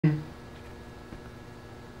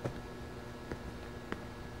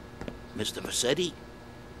Mr. Vassetti?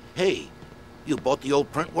 Hey, you bought the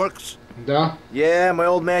old print works? Da. Yeah, my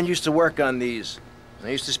old man used to work on these. I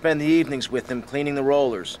used to spend the evenings with him cleaning the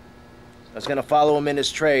rollers. I was gonna follow him in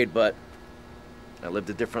his trade, but I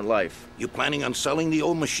lived a different life. You planning on selling the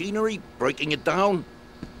old machinery? Breaking it down?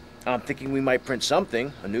 I'm thinking we might print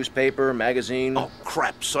something. A newspaper, a magazine. Oh,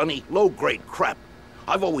 crap, Sonny. Low-grade crap.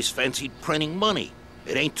 I've always fancied printing money.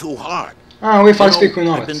 It ain't too hard. A, ovi falsifikuju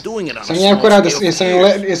novac. Sam jako rad,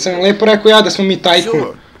 jesam lepo rekao ja da smo mi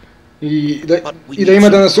tajkun. I da ima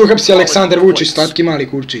da nas uhapsi Aleksandar Vučić, slatki mali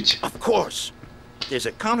kurčić. Of course. There's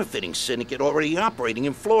a counterfeiting syndicate already operating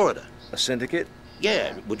in Florida. A syndicate?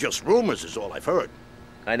 Yeah, well, just rumors is all I've heard.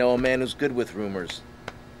 I know a man who's good with rumors.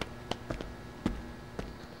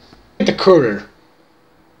 The courier.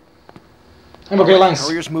 Evo ga je Lance.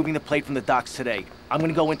 Courier's moving the plate from the docks today. I'm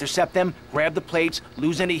gonna go intercept them, grab the plates,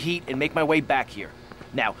 lose any heat, and make my way back here.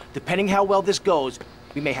 Now, depending how well this goes,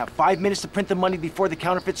 we may have 5 minutes to print the money before the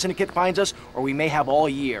counterfeit syndicate finds us, or we may have all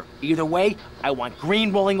year. Either way, I want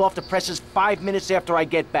green rolling off the presses 5 minutes after I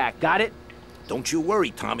get back. Got it? Don't you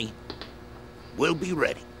worry, Tommy. We'll be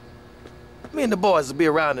ready. Me and the boys will be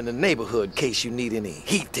around in the neighborhood in case you need any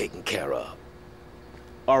heat taken care of.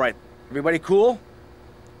 All right, everybody cool? All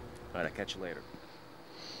right, I'll catch you later.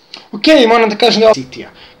 Okej, moram da kažem da je Citya.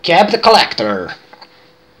 Cab the Collector.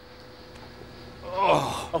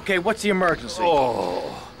 Oh. Okay, what's the emergency?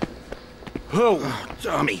 Oh,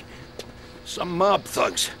 Tommy. Some mob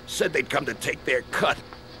thugs said they'd come to take their cut.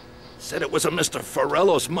 Said it was a Mr.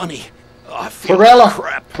 Forello's money. Oh, I feel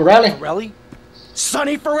crap. Forelli? Forelli?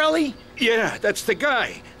 Sonny Forelli? Yeah, that's the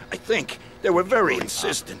guy. I think. They were very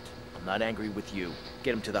insistent. I'm not angry with you.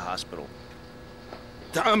 Get him to the hospital.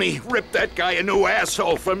 Tommy, rip that guy a new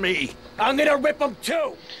asshole for me. I'm gonna rip him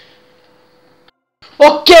too!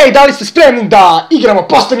 Okej, da li ste spremni da igramo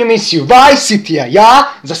poslednju misiju Vice Citya? Ja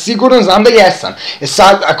za sigurno znam da jesam. E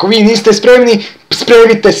sad, ako vi niste spremni,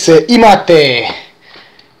 spremite se, imate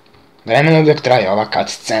vremena dok traje ova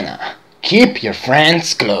cutscena. Keep your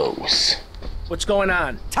friends close. What's going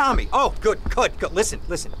on? Tommy! Oh, good. Listen.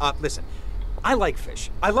 I like fish.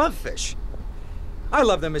 I love fish. I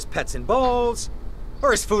love them as pets in bowls,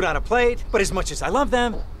 or as food on a plate, but as much as I love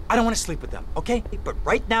them, I don't want to sleep with them, okay? But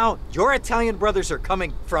right now, your Italian brothers are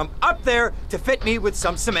coming from up there to fit me with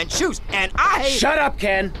some cement shoes, and I... Shut up,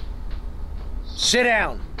 Ken! Sit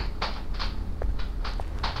down.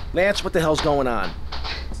 Lance, what the hell's going on?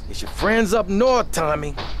 It's your friends up north,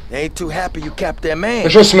 Tommy. They ain't too happy you capped their man.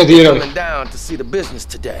 Što su me dirali? Coming down to see the business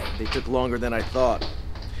today. They took longer than I thought.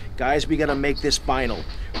 Guys, we gotta make this final.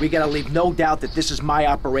 We gotta leave no doubt that this is my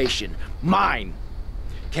operation. Mine!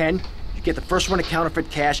 Ken, you get the first run of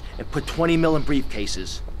counterfeit cash and put 20 mil in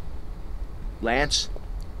briefcases. Lance,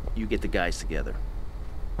 you get the guys together.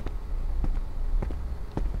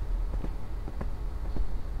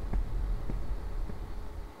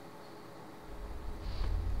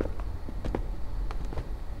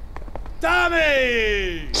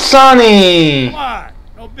 Tommy! Sonny! Come on!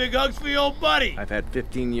 No big hugs for your old buddy! I've had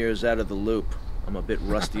 15 years out of the loop. I'm a bit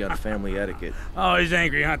rusty on family etiquette. Oh, he's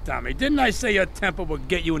angry, huh, Tommy? Didn't I say your temper would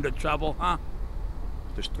get you into trouble, huh?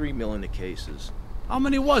 There's 3 mil in the cases. How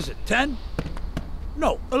many was it? 10?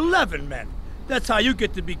 No, 11 men. That's how you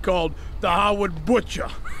get to be called the Howard Butcher.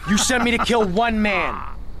 You sent me to kill one man.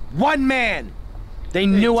 One man! They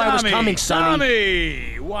knew I was coming, Sonny.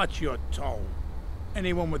 Tommy! Watch your tone.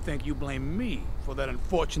 Anyone would think you blame me for that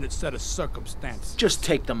unfortunate set of circumstances. Just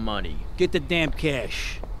take the money. Get the damn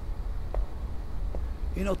cash.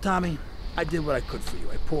 You know, Tommy, I did what I could for you.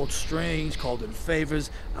 I pulled strings, called in favors.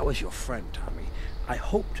 I was your friend, Tommy. I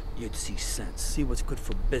hoped you'd see sense, see what's good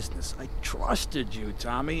for business. I trusted you,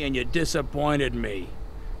 Tommy, and you disappointed me.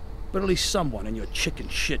 But at least someone in your chicken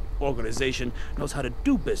shit organization knows how to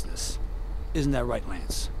do business. Isn't that right,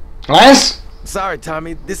 Lance? Lance? Sorry,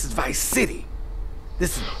 Tommy. This is Vice City.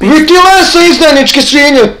 This is... Vidi Lance, izdajničke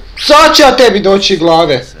svinje! Sad će ja tebi doći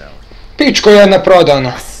glave. Pičko jedna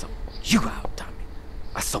prodana. You out, Tommy.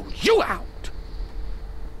 I sold you out.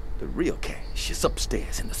 The real cash is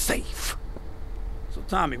upstairs in the safe. So,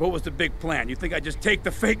 Tommy, what was the big plan? You think I'd just take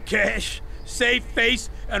the fake cash, save face,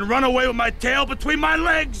 and run away with my tail between my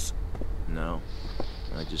legs? No.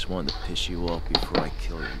 I just wanted to piss you off before I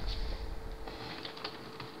kill you.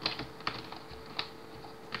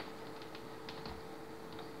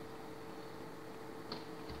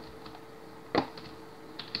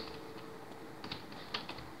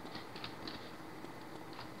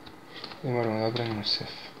 I moramo da obranimo sef.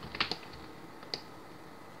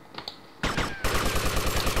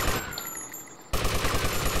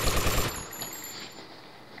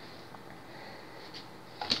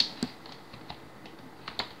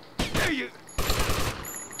 There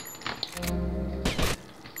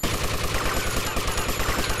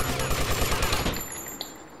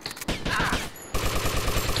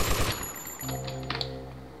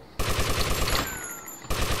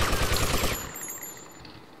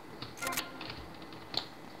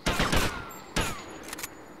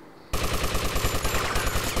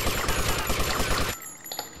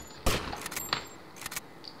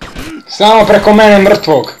Samo preko mene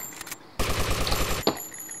mrtvog.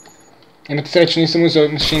 Imate sreću, nisam uzeo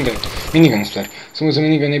machine gun. Minigun u stvari. Sam uzeo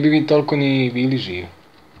minigun, ne bi vi toliko ni bili živi.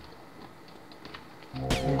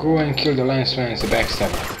 Go and kill the lance Vens, the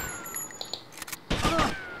backstabber.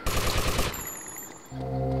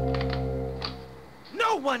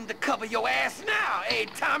 No one to cover your ass now, eh,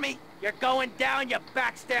 Tommy? You're going down, you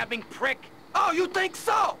backstabbing prick! Oh, you think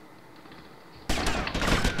so?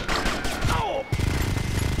 Oh!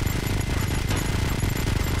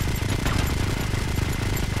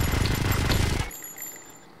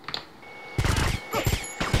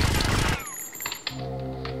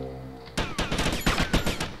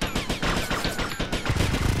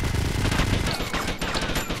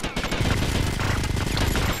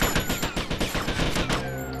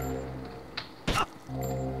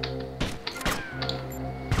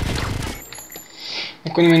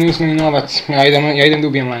 Niko ni meni uzme ni novac, ja idem da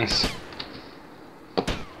ubijem Lance.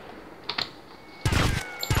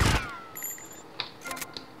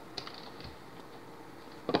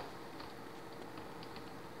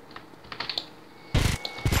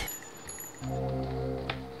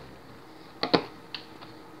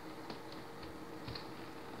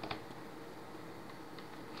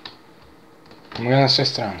 Mogu na sve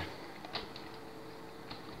strane.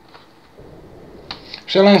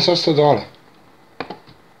 Što je Lance ostao dole?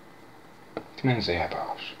 Ti meni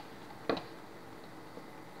zajebavaš.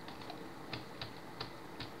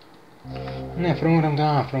 Ne, prvo moram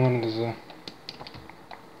da za...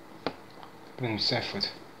 Budem sefod.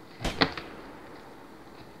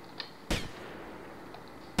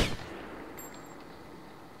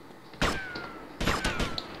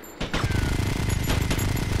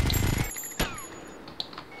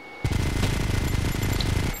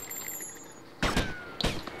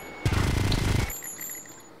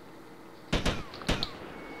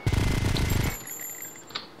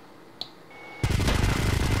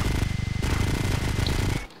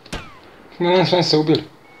 Lance se ubili.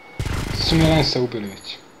 Su mi Lance ubili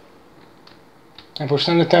već. Ne,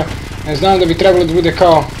 pošto onda te... Ne znam da bi trebalo da bude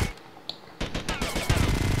kao...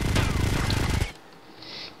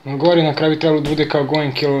 Na gori na kraju bi trebalo da bude kao go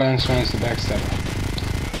and kill Lance Vens the backstabber.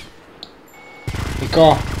 I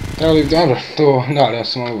kao... Trebalo bi... Dobro, to... Da, ali ja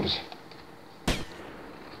sam malo ubrzo.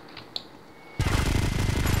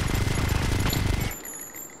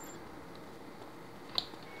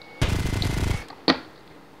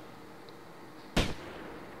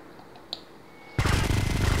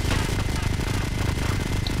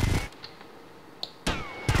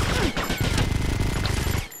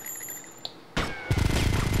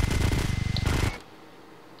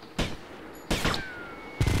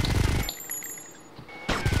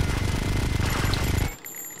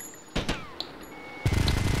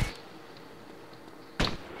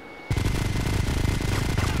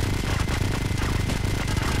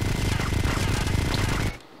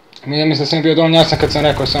 Ja mislim da sam bio dovoljno jasan kad sam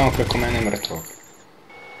rekao samo preko mene mrtvog.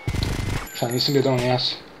 Šta, nisam bio dovoljno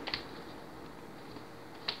jasan?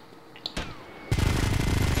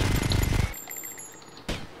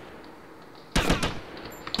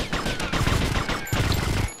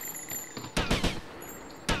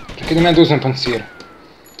 Čekaj, idem ja da uzmem pancir.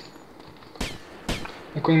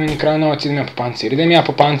 Neko mi meni kraju novac, idem ja po pancir. Idem ja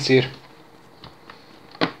po pancir.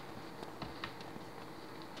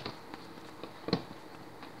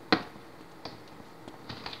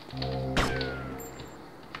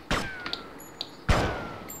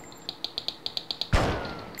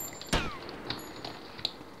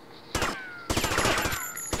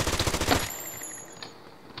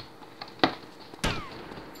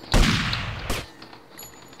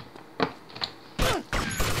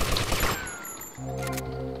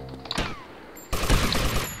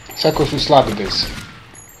 Svako su slabi bez.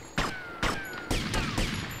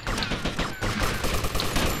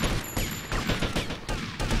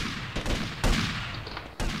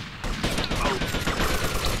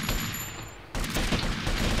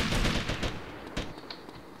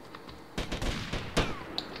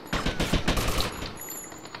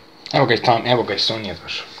 Evo ga i tam, evo ga i Sonny je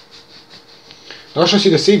došao. Došao si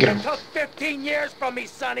da se igram. Took 15 years from me,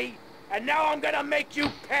 Sonny, and now I'm gonna make you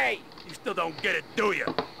pay. You still don't get it, do you?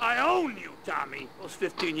 I own you, Tommy. Those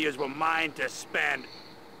 15 years were mine to spend.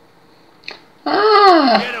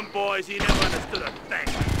 Get him, boys. He never understood a thing.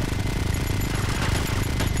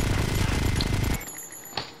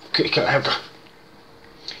 Evo ga.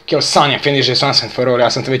 Kill Sonny, finish this once and for all. Ja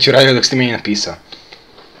sam to već uradio dok ste meni napisao.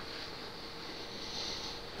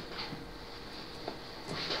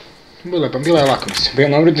 Bilo je lako, mislim.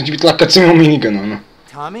 Bilo je da će biti lako kad sam imao minigun, ono.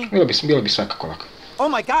 Tommy? Bilo bi svakako lako. Oh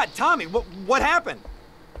my God, Tommy, what happened?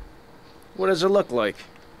 What does it look like?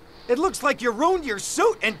 It looks like you ruined your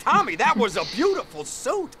suit. And Tommy, that was a beautiful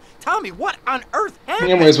suit. Tommy, what on earth happened?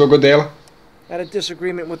 Njemu je zbog odela. Had a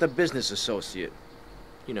disagreement with a business associate.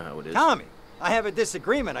 You know how it is. Tommy, I have a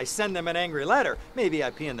disagreement. I send them an angry letter. Maybe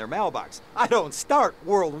I pee in their mailbox. I don't start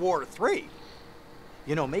World War III.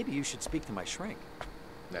 You know, maybe you should speak to my shrink.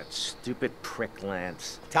 That stupid prick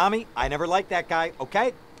Lance. Tommy, I never liked that guy,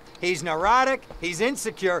 okay? He's neurotic, he's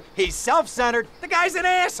insecure, he's self-centered. The guy's an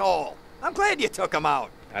asshole. I'm glad you took him out.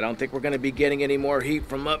 I don't think we're gonna be getting any more heat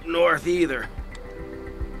from up north either.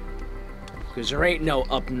 Because there ain't no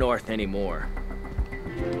up north anymore.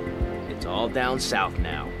 It's all down south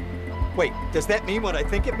now. Wait, does that mean what I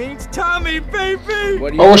think it means? Tommy, baby!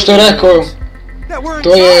 What do you Ovo što je rekao, That we're in to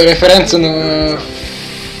je charge. referenca na,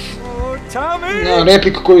 Oh, Tommy! na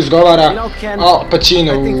repliku koju izgovara You know, Ken, Al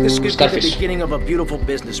Pacino I think this u could be the Scarfaceu. beginning of a beautiful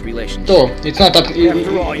business relationship. To, it's not up,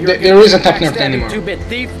 After all, you're there isn't up north backstabbing anymore. two-bit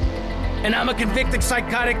thief, and I'm a convicted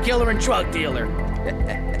psychotic killer and drug dealer.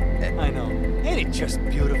 I know. Ain't it just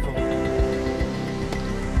beautiful?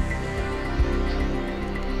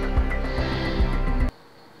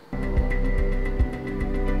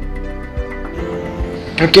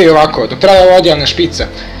 Ok, ovako, dok traje ova odjavna špica.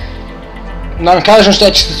 Da vam kažem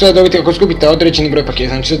šta ćete sve dobiti ako skupite određeni broj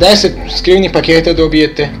paketa. Znači za 10 skrivnih paketa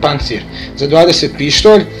dobijete pancir, za 20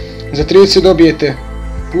 pištolj, za 30 dobijete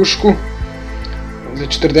pušku, za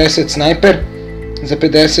 40 snajper, za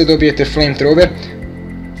 50 dobijete flamethrower,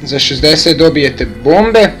 za 60 dobijete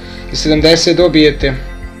bombe, za 70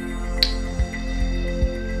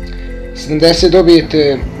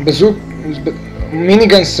 dobijete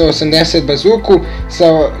minigun sa 80 bazuku, sa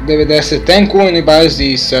 90 tank u vojnoj bazi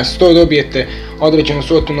i sa 100 dobijete određenu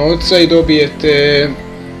svotu novca i dobijete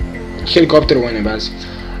helikopter u vojnoj bazi.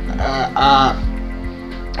 A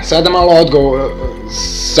sada malo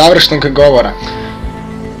završnog govora.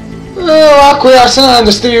 Ovako, ja se nadam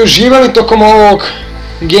da ste vi uživali tokom ovog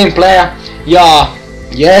gameplaya.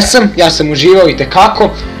 Ja sam uživao itekako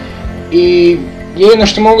i jedino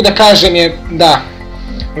što mogu da kažem je da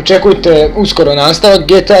očekujte uskoro nastavak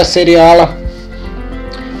GTA serijala.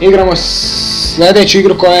 Igramo sljedeću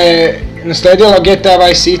igru koja je nasledila GTA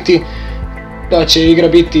Vice City. Da će igra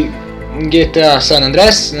biti GTA San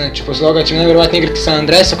Andreas, znači posle toga ćemo najvjerovatnije igrati San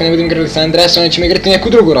Andreas, ako ne budemo igrali San Andreas onda ćemo igrati neku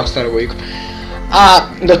drugu Rockstarovu igru. A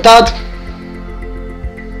do tad,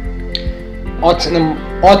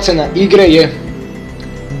 ocena igre je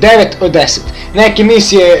 9 od 10. Neke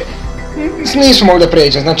misije nismo mogli da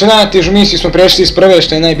pređemo, znači najtežu misiju smo prešli iz prve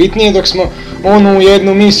što je najbitnije, dok smo onu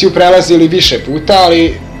jednu misiju prelazili više puta,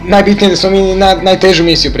 ali najbitnije je da smo mi najtežu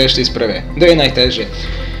misiju prešli iz prve, da je najteže.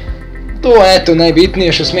 To je eto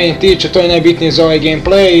najbitnije što se meni tiče, to je najbitnije za ovaj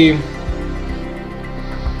gameplay i...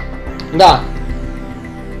 Da.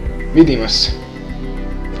 Vidimo se.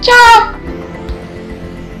 Ćao!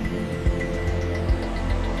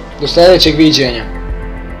 Do sljedećeg viđenja.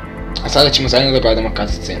 A sada ćemo zajedno da gledamo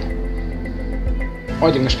cutscenu.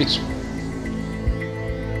 Odjavna špicu.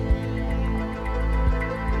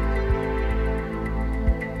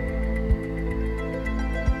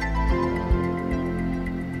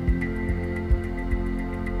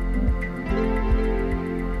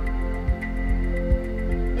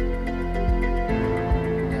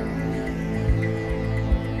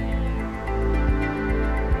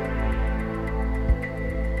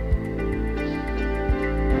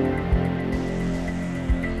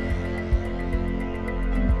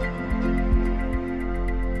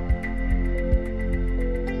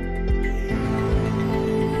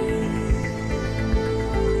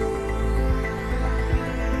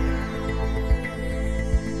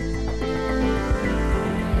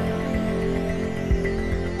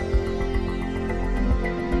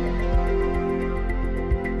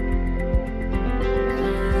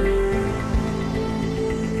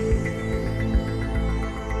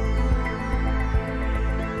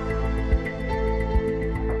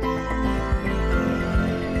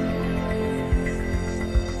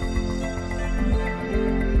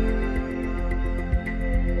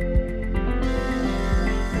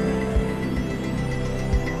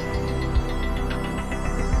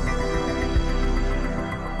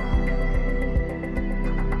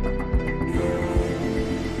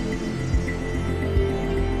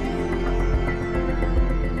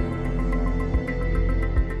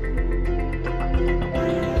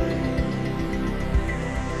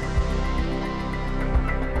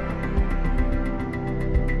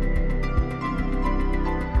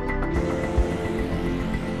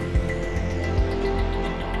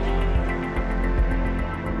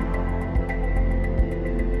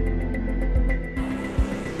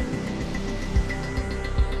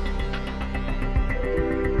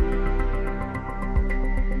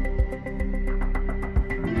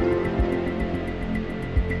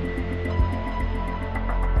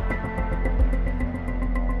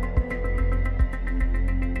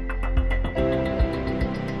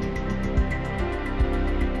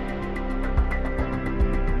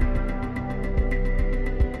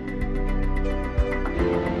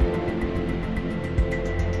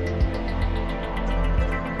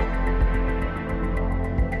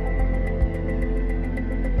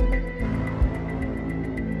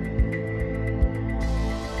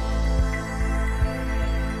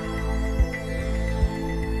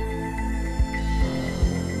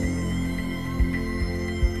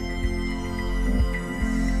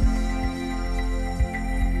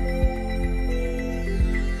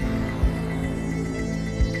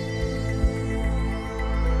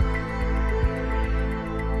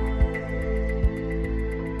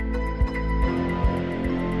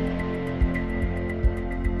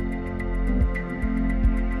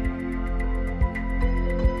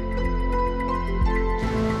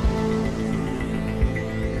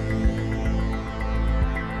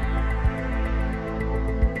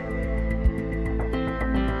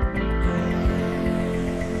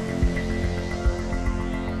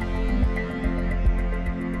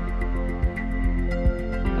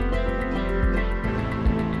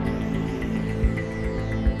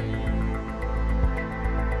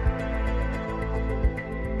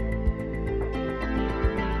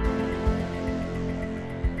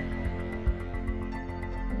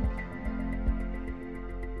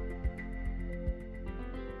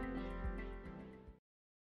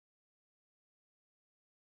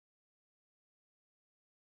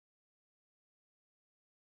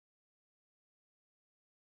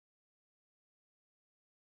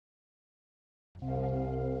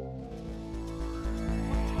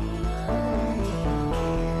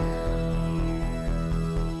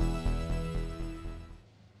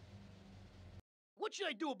 What should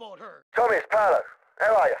I do about her? Tommy, it's Paolo.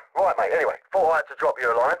 How are you? Right, mate, anyway, thought I had to drop you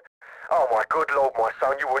a line. Oh my good lord, my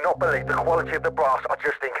son, you will not believe the quality of the brass I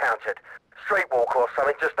just encountered. Streetwalker or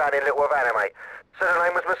something, just down in Little Havana, mate. Said her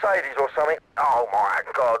name was Mercedes or something. Oh my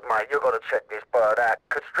god, mate, you got to check this bird out.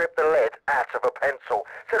 Could strip the lead out of a pencil.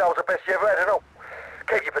 Said I was the best you ever had, and all.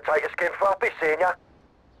 Keep your potato skin fluffy, seeing ya.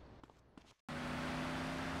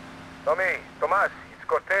 Tommy, Tomas, it's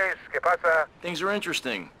Cortez. ¿Qué pasa? Things are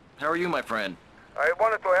interesting. How are you, my friend? I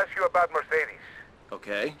wanted to ask you about Mercedes.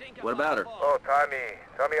 Okay. What about her? Oh, Tommy,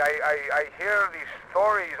 I hear these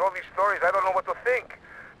stories, all these stories. I don't know what to think.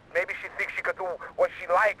 Maybe she thinks she can do what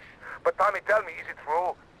she likes. But Tommy, tell me, is it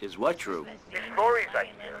true? Is what true? These stories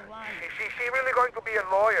I hear. She really going to be a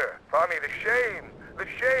lawyer? Tommy, the shame. The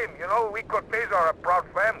shame. You know, we Cortez are a proud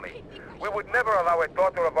family. We would never allow a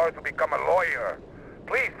daughter of ours to become a lawyer.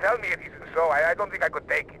 Please tell me it isn't so. I don't think I could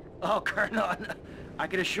take it. Oh, Colonel, I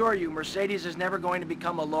can assure you, Mercedes is never going to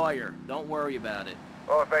become a lawyer. Don't worry about it.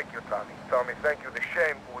 Oh, thank you, Tommy. Tommy, thank you. The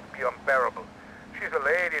shame would be unbearable. She's a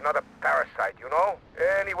lady, not a parasite, you know?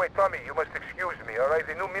 Anyway, Tommy, you must excuse me, all right?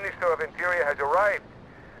 The new Minister of Interior has arrived.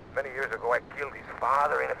 Many years ago, I killed his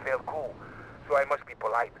father in a failed coup, so I must be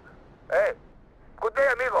polite. Hey, good day,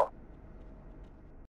 amigo.